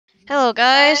Hello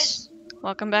guys,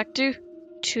 welcome back to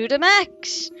the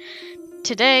Makx.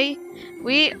 Today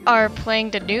we are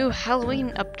playing the new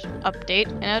Halloween update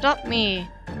in Adopt Me,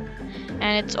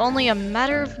 and it's only a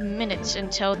matter of minutes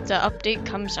until the update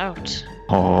comes out.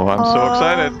 Oh, I'm so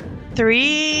excited.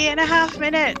 3.5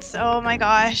 minutes. Oh my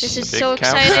gosh. This is Big so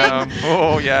countdown. exciting.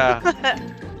 Oh yeah.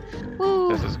 Woo.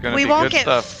 This is gonna be good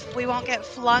stuff. We won't get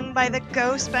flung by the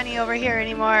ghost bunny over here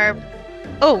anymore.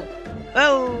 Oh,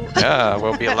 Yeah,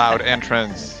 we'll be allowed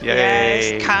entrance. Yay.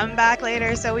 Yes, come back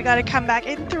later. So we gotta come back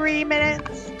in 3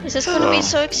 minutes. this is gonna be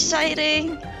so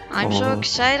exciting. I'm so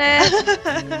excited.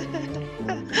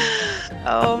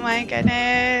 Oh my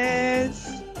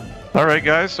goodness. All right,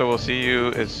 guys. So we'll see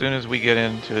you as soon as we get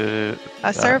into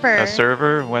A server. A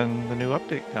server when the new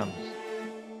update comes.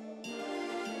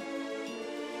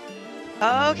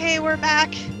 Okay, we're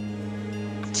back.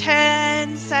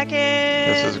 10 seconds.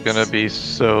 This is gonna be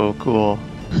so cool.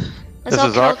 Let's This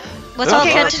is our. let's this all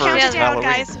is count our to count it first together. down,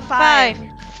 Halloween. guys. 5,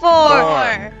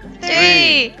 4,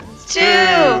 3, 2,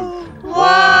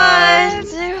 1,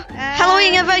 0.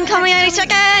 Halloween event coming any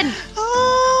second.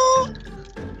 Oh.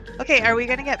 Okay, are we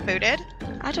gonna get booted?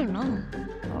 I don't know.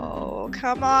 Oh,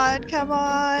 come on, come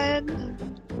on.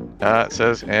 It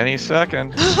says any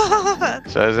second. It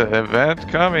says an event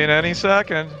coming any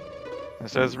second. It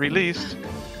says released.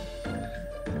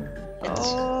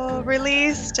 Oh,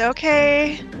 released.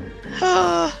 Okay.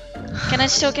 Can I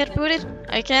still get booted?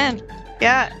 I can.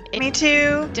 Yeah, me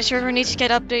too. The server needs to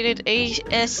get updated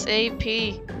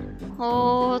ASAP.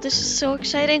 Oh, this is so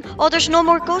exciting. Oh, there's no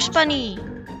more Ghost Bunny.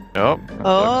 Nope.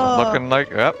 Oh. Looking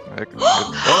like yep. It's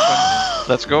open.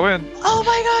 Let's go in. Oh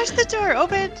my gosh, the door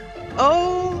opened.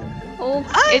 Oh. Oh,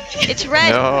 it's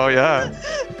red. Oh yeah.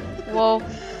 Whoa.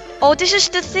 Oh, this is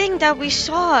the thing that we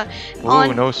saw Ooh,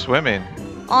 on no swimming.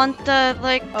 the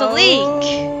lake.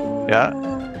 Yeah.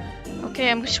 Okay,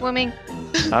 I'm swimming.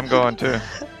 I'm going too.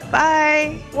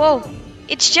 Bye. Whoa,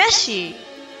 it's Jessie.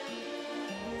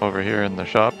 Over here in the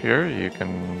shop here, you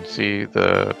can see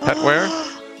the petware.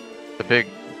 The big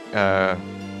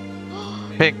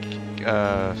pink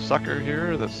sucker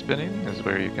here that's spinning is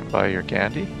where you can buy your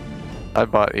candy. I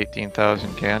bought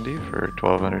 18,000 candy for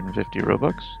 1,250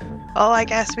 Robux. Oh, I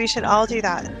guess we should all do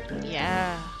that.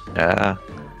 Yeah. Yeah,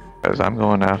 because I'm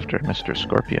going after Mr.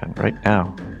 Scorpion right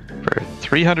now for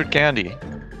 300 candy.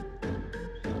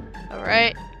 All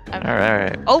right. All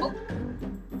right. Oh.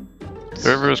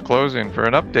 Server is closing for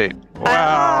an update.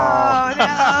 Wow.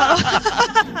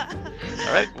 Oh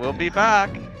All right, we'll be back.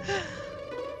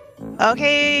 no.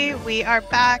 Okay, we are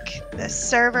back. The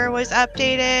server was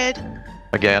updated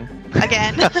Again.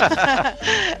 again.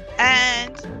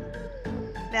 And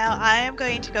now I am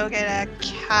going to go get a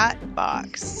cat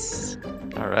box.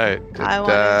 All right. I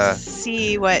want to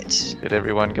see what. Did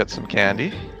everyone get some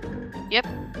candy?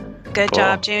 Good Cool.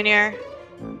 job, Junior.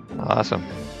 Awesome.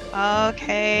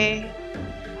 Okay.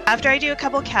 After I do a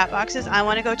couple cat boxes, I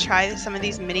want to go try some of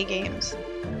these mini games.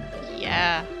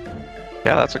 Yeah.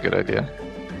 Yeah, that's a good idea.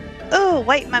 Oh,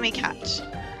 white mummy cat.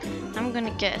 I'm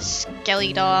gonna get a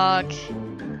skelly dog.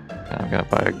 I'm gonna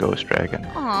buy a ghost dragon.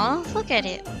 Aw, look at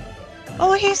it.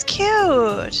 Oh, he's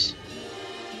cute.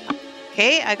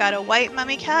 Okay, I got a white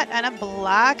mummy cat and a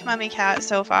black mummy cat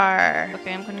so far.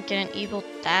 Okay, I'm gonna get an evil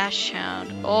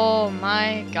Dachshund. Oh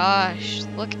my gosh,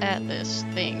 look at this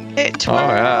thing. It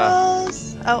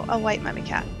twirls. Oh, a white mummy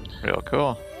cat. Real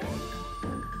cool.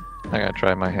 I'm gonna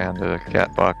try my hand at a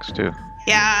cat box too.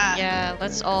 Yeah. Yeah,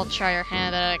 let's all try our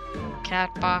hand at a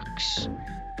cat box.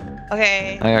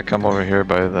 Okay. I'm gonna come over here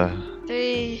by the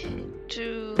 3,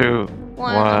 2, 2,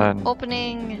 1. 1.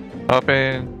 Opening. One.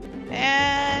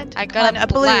 And I got one, a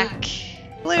black.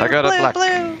 Blue, I got a blue, black.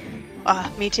 blue. Ah,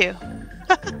 me too.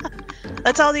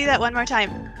 Let's all do that one more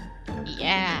time.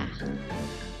 Yeah.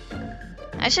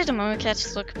 Actually, the mummy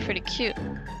cats look pretty cute.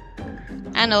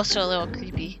 And also a little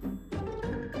creepy.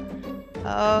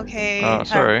 Okay. Oh,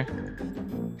 sorry.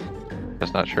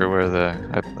 Just not sure where the.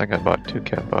 I think I bought 2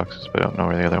 cat boxes, but I don't know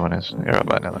where the other one is. Here, I'll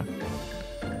buy another.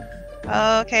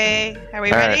 Okay. Are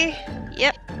we All ready?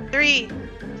 Yep. 3,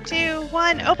 2,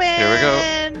 1. Open. Here we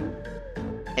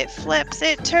go. It flips.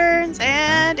 It turns.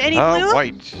 And any Oh, blue?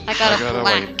 white. I got a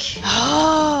black. white.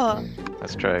 Oh.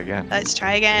 Let's try again. Let's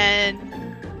try again.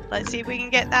 Let's see if we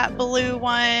can get that blue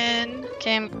one.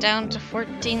 Okay, I'm down to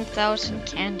 14,000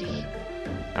 candy.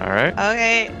 All right.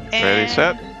 Okay. And Ready,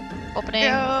 set. Opening.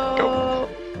 Go.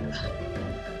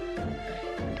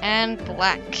 And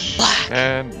black. Black.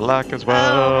 And black as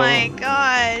well. Oh my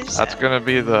gosh. That's gonna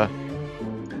be the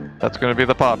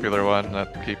popular one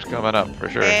that keeps coming up for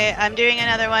sure. Okay, I'm doing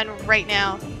another one right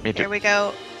now. Me too. Here we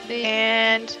go. Three.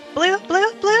 And blue,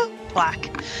 blue, blue, black.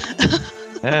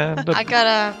 And a I got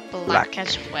a black black.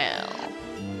 as well.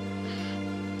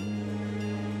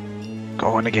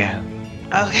 going again.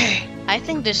 Okay. I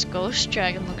think this ghost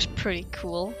dragon looks pretty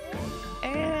cool.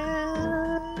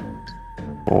 And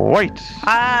White.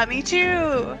 me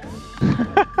too.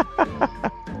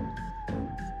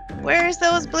 Where's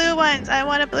those blue ones? I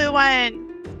want a blue one.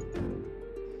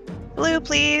 Blue,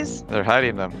 please. They're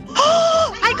hiding them.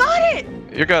 Oh, I got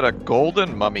it. You got a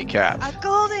golden mummy cat. A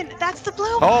golden. That's the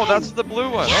blue one. Oh, that's the blue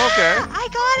one. Yeah, Okay. I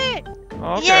got it.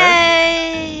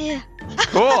 Okay. Yay!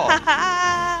 Cool.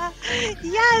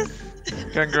 Yes.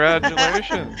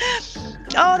 Congratulations.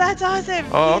 Oh, that's awesome.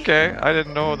 Oh, okay. I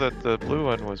didn't know that the blue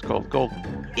one was called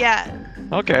golden. Yeah.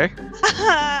 Okay.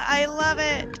 I love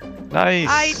it. Nice.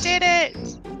 I did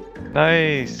it.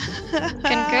 Nice.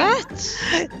 Congrats!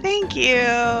 Thank you.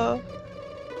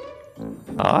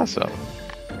 Awesome.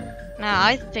 Now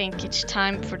I think it's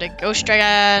time for the ghost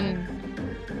dragon.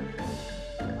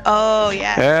 Oh,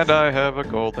 yeah. And I have a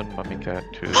golden mummy cat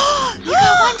too. You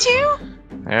got one too?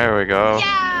 There we go.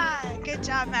 Yeah. Good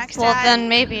job, Max. Well, Dad. then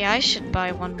maybe I should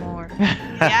buy one more.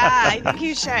 Yeah, I think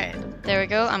you should. There we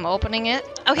go. I'm opening it.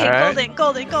 Okay, All right. golden,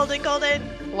 golden, golden, golden.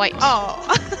 White. Oh.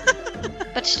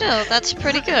 But still, that's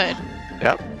pretty good.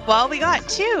 Yep. Well, we got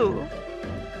two.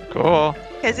 Cool.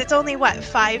 Because it's only, what,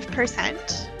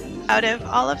 5% out of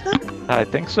all of them? I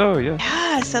think so, yeah.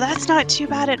 Yeah, so that's not too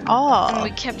bad at all. And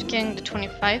we kept getting the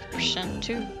 25%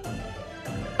 too.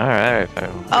 Alright.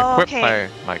 Oh, Equip okay.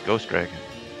 my ghost dragon.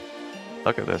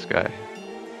 Look at this guy.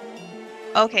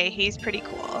 Okay, he's pretty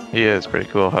cool. He is pretty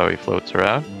cool how he floats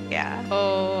around. Yeah.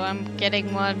 Oh, I'm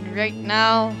getting one right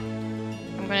now.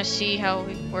 I'm gonna see how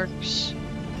it works.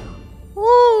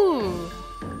 Woo!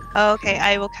 Okay,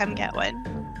 I will come get one.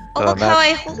 Oh, look how Max-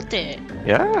 I hold it.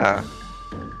 Yeah.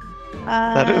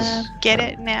 That is- Get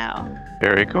it now.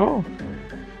 Very cool.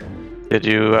 Did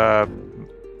you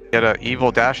get an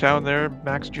evil Dachshund there,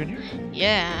 Max Jr.?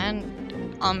 Yeah,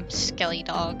 and Skelly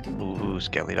Dog. Ooh,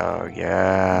 Skelly Dog,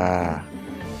 yeah.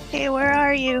 Hey, where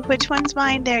are you? Which one's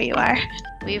mine? There you are.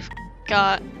 We've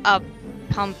got a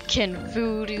pumpkin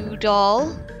voodoo doll,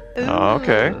 Ooh. Oh,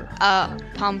 okay. a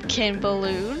pumpkin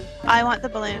balloon, I want the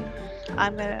balloon.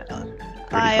 I'm gonna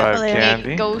buy a 35 balloon.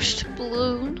 candy. a ghost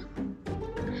balloon,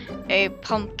 a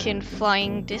pumpkin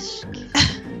flying disc,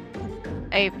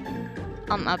 a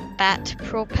bat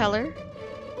propeller,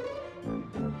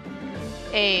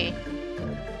 a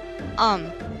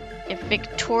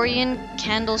Victorian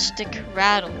candlestick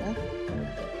rattle,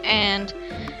 and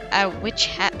a witch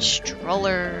hat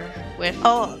stroller with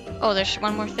Oh, there's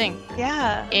one more thing.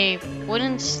 yeah. A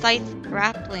wooden scythe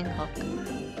grappling hook.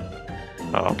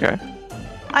 Oh, okay.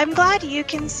 I'm glad you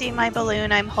can see my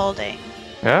balloon I'm holding.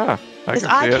 Yeah, I Because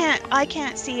can see it. I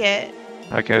can't see it.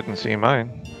 I couldn't see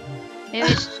mine. Maybe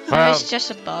it's, maybe Well- it's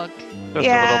just a bug. Just a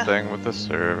Yeah. little thing with the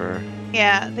server.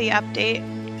 Yeah, the update.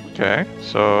 Okay,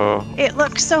 so It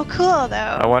looks so cool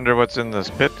I though. wonder what's in this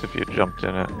pit if you jumped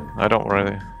in it. I don't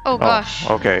really. Oh gosh.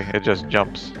 Oh, okay, it just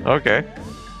jumps. Okay,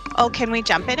 Oh, can we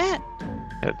jump in it?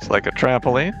 it's like a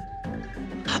trampoline.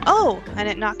 Oh, and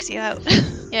it knocks you out.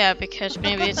 Yeah, because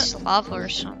maybe it's lava or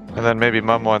something. And then maybe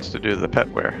Mom wants to do the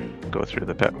petware. Go through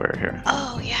the petware here.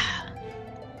 Oh, yeah.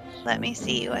 Let me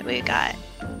see what we got.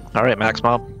 All right, Max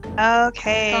Mom.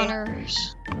 Okay.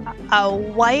 Gunners.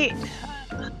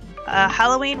 A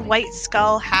Halloween white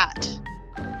skull hat.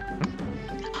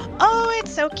 Oh,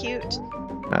 it's so cute.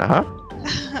 Uh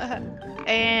huh.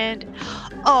 And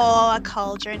a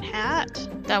cauldron hat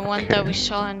That one that we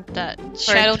saw in that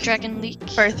Shadow Dragon leak.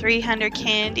 for 300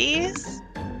 candies.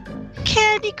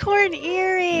 Candy corn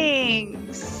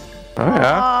earrings. Oh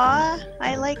yeah. Aw,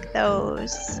 I like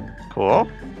those. Cool.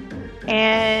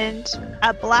 And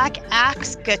a black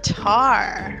axe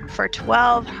guitar for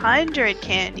 1,200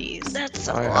 candies. That's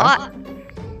a Oh, yeah. lot.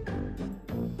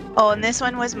 Oh, and this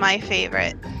one was my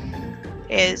favorite.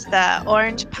 Is the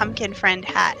orange pumpkin friend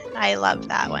hat. I love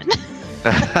that one.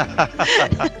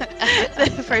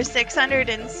 For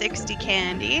 660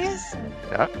 candies.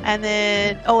 Yeah. And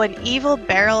then, an evil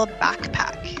barrel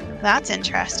backpack. That's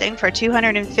interesting for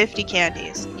 250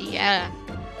 candies. Yeah.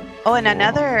 Oh, and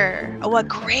Cool. a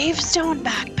gravestone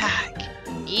backpack.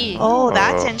 Ew. Oh,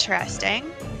 that's Oh. interesting.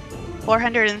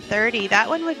 430. That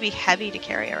one would be heavy to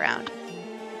carry around.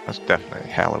 That's definitely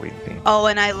Halloween themed. Oh,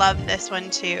 and I love this one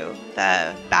too.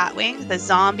 The bat wings, the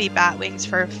zombie bat wings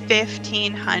for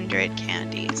 1,500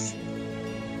 candies.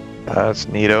 That's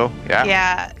neato. Yeah.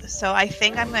 Yeah, so I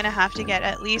think I'm going to have to get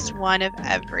at least one of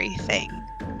everything.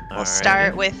 We'll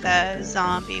start with the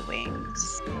zombie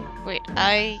wings. Wait,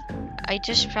 I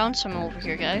just found some over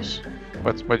here, guys.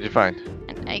 What'd you find?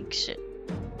 An exit.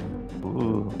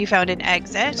 Ooh. You found an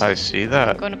exit? I see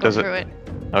that. I'm gonna go through it.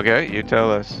 Okay, you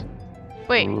tell us.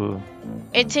 Wait, Ooh.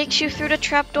 it takes you through the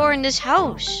trapdoor in this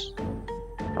house.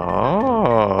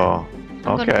 Oh.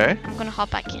 Okay. I'm gonna hop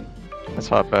back in. Let's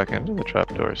hop back into the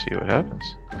trapdoor, see what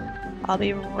happens. I'll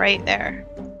be right there.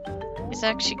 It's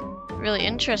actually really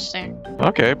interesting.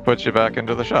 Okay, puts you back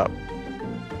into the shop.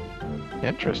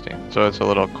 Interesting. So it's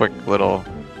a quick little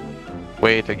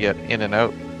way to get in and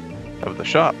out of the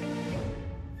shop.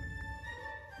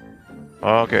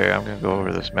 Okay, I'm gonna go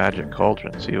over this magic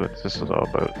cauldron, see what this is all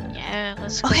about. Yeah,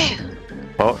 let's go. Okay.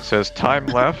 Well, it says time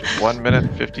left, 1 minute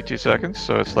 52 seconds,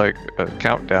 so it's like a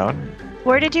countdown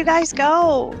Where did you guys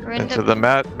go? We're in into the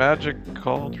magic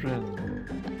cauldron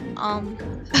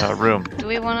room. do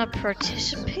we want to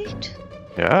participate?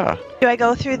 Yeah. Do I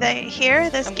go through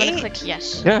this I'm gate? gonna click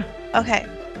yes. Yeah. Okay.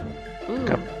 Ooh,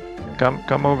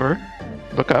 Come over.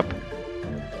 Look up.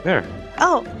 There.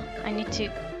 Oh, I need to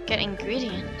get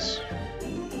ingredients.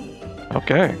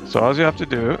 Okay. So all you have to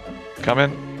do, come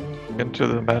into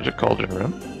the magic cauldron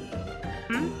room.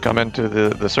 Hmm? Come into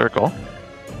the circle,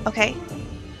 okay.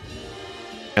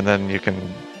 and then you can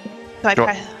So I Jo-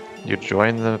 press. you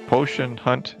join the potion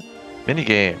hunt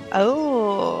minigame.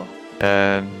 Oh.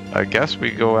 And I guess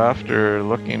we go after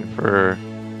looking for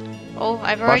Oh,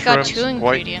 I've already got Mushrooms, 2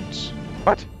 white- ingredients.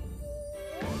 what?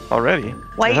 Already? It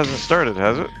White, hasn't started,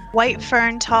 has it? white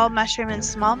fern, tall mushroom, and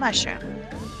small mushroom.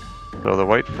 So the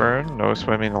white fern, no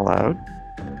swimming allowed.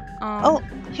 Oh,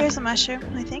 here's a mushroom,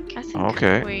 I think. I think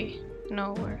Okay. we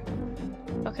know where.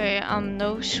 Okay,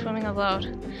 no swimming allowed.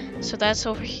 So that's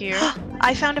over here.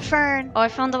 I found a fern. Oh, I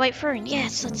found the white fern.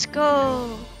 Yes, let's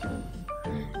go.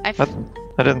 I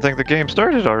didn't think the game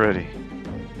started already.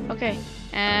 Okay,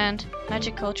 and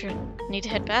magic culture. Need to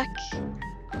head back.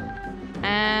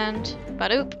 And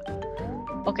badoop.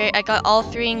 Okay, I got all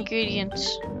 3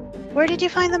 ingredients. Where did you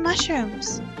find the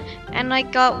mushrooms? And I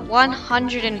got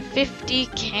 150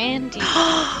 candy.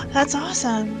 That's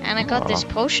awesome. And I got this Aw.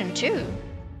 potion too.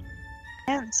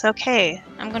 Yes, okay.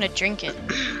 I'm gonna drink it.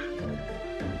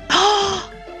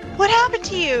 What happened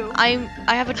to you? I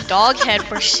have a dog head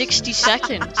for 60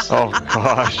 seconds. Oh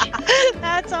gosh.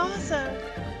 That's awesome.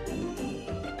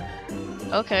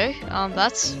 Okay,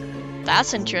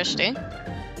 that's interesting.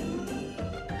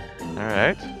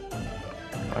 Alright.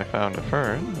 I found a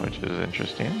fern, which is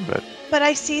interesting, but But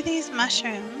I see these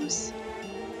mushrooms.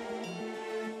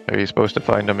 are you supposed to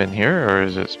find them in here, or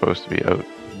is it supposed to be out?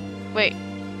 Wait,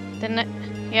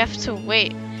 you have to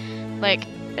wait, like,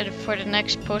 for the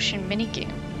next potion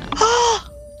minigame.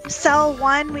 Cell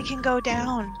 1, we can go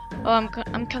down. Oh, I'm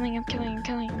coming.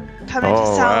 Come into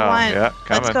Oh, cell wow. 1. Yeah,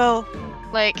 Let's coming. go.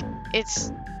 Like,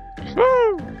 it's,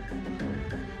 Woo!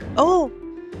 Oh!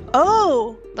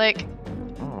 Oh! like,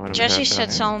 Oh, what do we Jesse have down said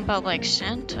here? something about, like,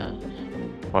 Santa.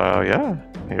 Well, yeah.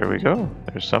 Here we go.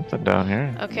 There's something down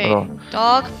here. Okay, Oh,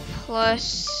 dog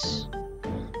plus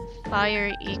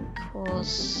fire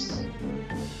equals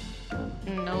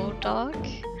no dog.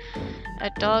 A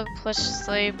dog plus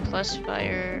slave plus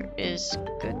fire is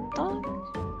good dog?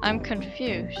 I'm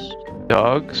confused.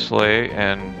 dog, sleigh,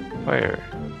 and fire.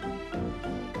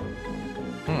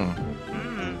 Mm.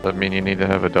 Does that mean you need to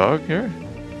have a dog here?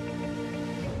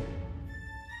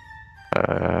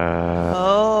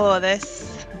 Oh,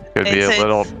 this. Could be a It's-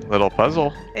 little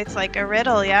puzzle. It's like a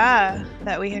riddle, yeah,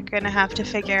 that we are gonna have to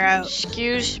figure out.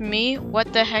 Excuse me,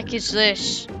 what the heck is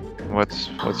this? What's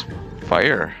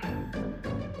fire?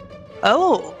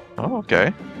 Oh, Oh,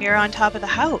 okay. you're on top of the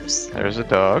house. There's a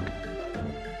dog.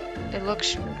 It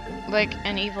looks like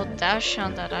an evil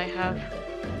Dachshund that I have.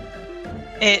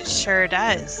 It sure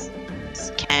does.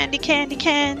 It's candy, candy, It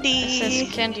candy.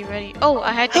 says candy ready. Oh,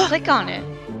 I had to click on it.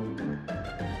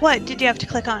 What did you have to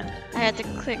click on? I had to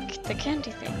click the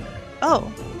candy thing. Oh,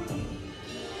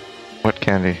 What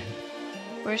candy?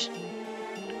 Where's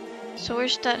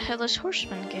that Headless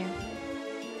Horseman game?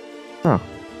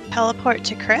 teleport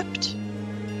to crypt?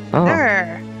 Oh,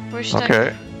 Sure. Where's that?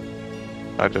 okay.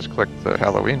 I just clicked the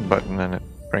Halloween button and it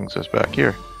brings us back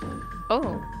here.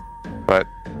 Oh.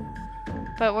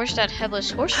 But where's that Headless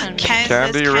Horseman? Ken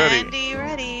Candy says ready. candy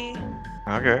ready.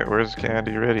 okay, where's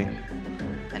candy ready?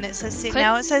 And it says Click.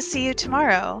 now it says see you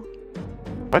tomorrow.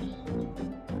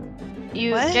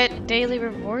 You What? get daily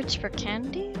rewards for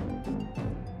candy?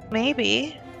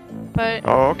 Maybe. But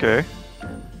Oh, okay.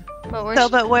 where's So,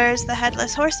 but where's the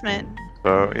headless horseman?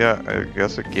 So yeah, I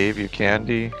guess it gave you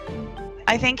candy.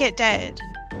 I think it did.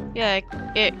 yeah,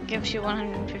 it gives you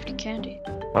 150 candy.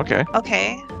 Okay.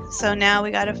 Okay, so now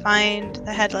we gotta find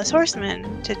the headless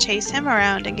horseman to chase him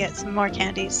around and get some more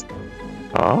candies.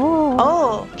 Oh.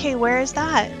 Oh, okay, where is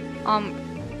that?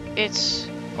 It's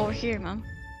over here, Mom.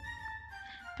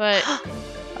 but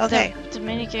Okay. the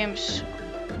mini games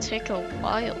take a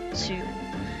while to.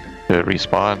 To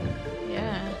respawn.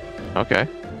 Yeah. Okay.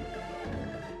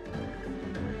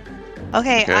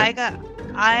 Okay, Okay.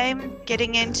 I'm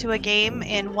getting into a game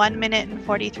in 1 minute and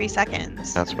 43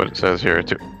 seconds. That's what it says here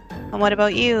too. And what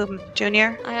about you,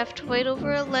 Junior? I have to wait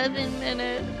over 11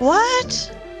 minutes.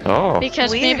 What? Oh.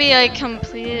 Because Weird. maybe I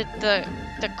completed the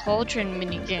cauldron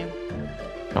mini game.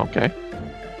 Okay.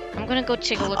 I'm gonna go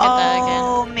take a look at that again.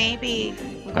 Oh, maybe.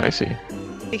 I see.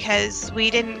 Because we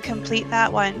didn't complete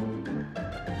that one.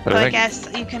 But So I I think guess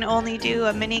you can only do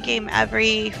a mini game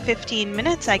every 15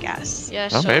 minutes, I guess. Yeah,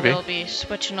 Oh, so maybe. we'll be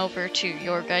switching over to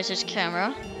your guys'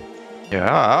 camera.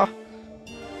 yeah.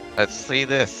 Let's see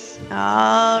this.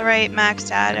 All right, Max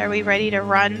Dad, are we ready to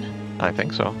run? I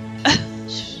think so.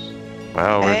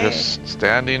 Well, Okay. we're just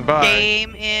standing by.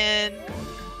 Game in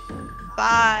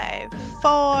 5,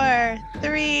 4,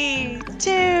 3,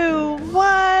 2,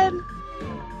 1.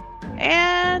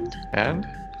 And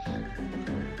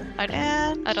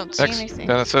I don't see Next, anything.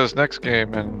 then it says next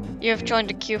game, and You have joined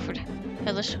the queue for.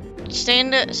 Hey, listen. Stay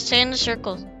in the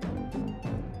circle.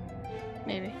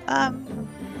 Maybe.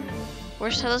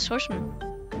 Where's Headless Horseman?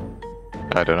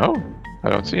 I don't know. I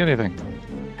don't see anything.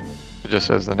 It just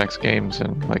says the next game's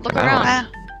in like Look an around. hour.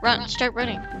 Run, start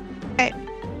running. Okay.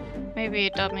 Maybe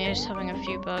Adopt Me is having a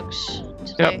few bugs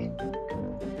today.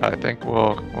 I think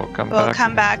we'll come we'll back.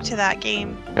 come back to that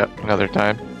game. Yep, another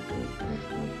time.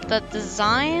 The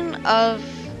design of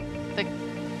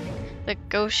the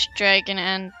ghost dragon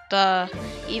and the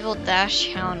evil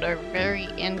Dachshund are very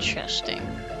interesting.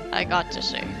 I got to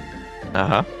say. Uh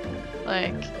huh.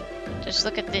 Like, just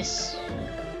look at this.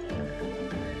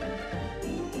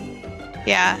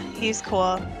 Yeah, he's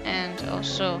cool. And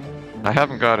also I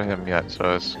haven't got him yet,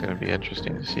 so it's gonna be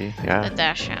interesting to see. the Yeah.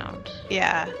 Dachshund.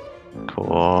 Yeah.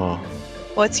 Cool.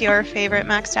 What's your favorite,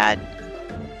 Max Dad?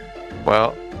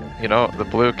 Well, you know, the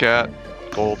blue cat,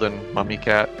 golden mummy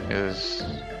cat, is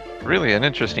really an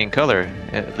interesting color.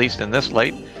 At least in this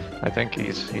light, I think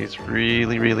he's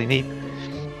really really neat.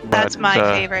 That's But, my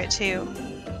favorite too.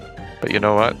 But you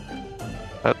know what?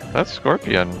 That's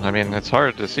Scorpion. I mean, it's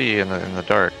hard to see in the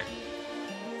dark.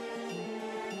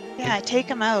 Yeah, take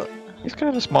him out. He's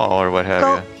kind of small or what have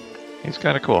Go. you. He's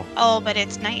kind of cool. Oh, but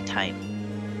it's nighttime.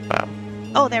 Wow.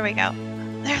 Oh, there we go.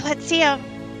 There, let's see him.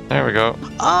 There we go.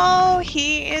 Oh,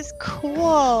 he is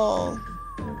cool.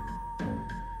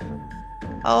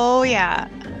 Oh, yeah.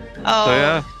 Oh, So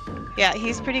yeah, yeah,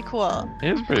 he's pretty cool. he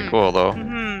is pretty Mhm. cool though.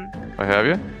 Mm-hmm. What have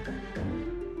you?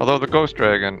 Although the ghost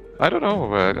dragon, I don't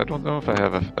know. I don't know if I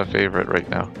have a favorite right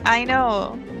now. I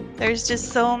know. There's just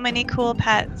so many cool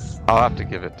pets. I'll have to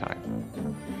give it time.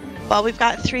 Well, we've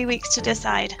got 3 weeks to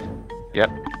decide. Yep,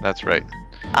 that's right.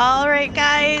 All right,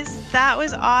 guys, that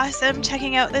was awesome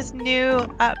checking out this new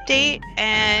update,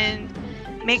 and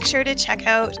make sure to check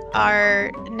out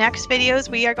our next videos.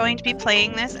 We are going to be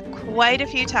playing this quite a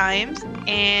few times,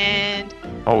 and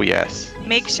Oh yes.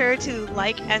 make sure to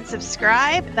like and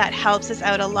subscribe. That helps us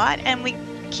out a lot, and we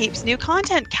keeps new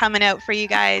content coming out for you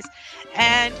guys.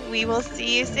 And we will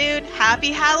see you soon.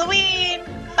 Happy Halloween!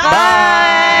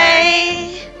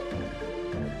 Bye!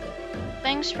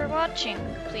 Thanks for watching.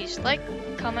 Please like,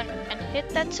 comment, and hit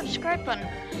that subscribe button.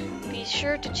 Be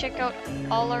sure to check out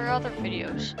all our other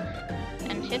videos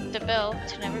and hit the bell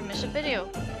to never miss a video.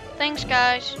 Thanks,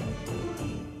 guys.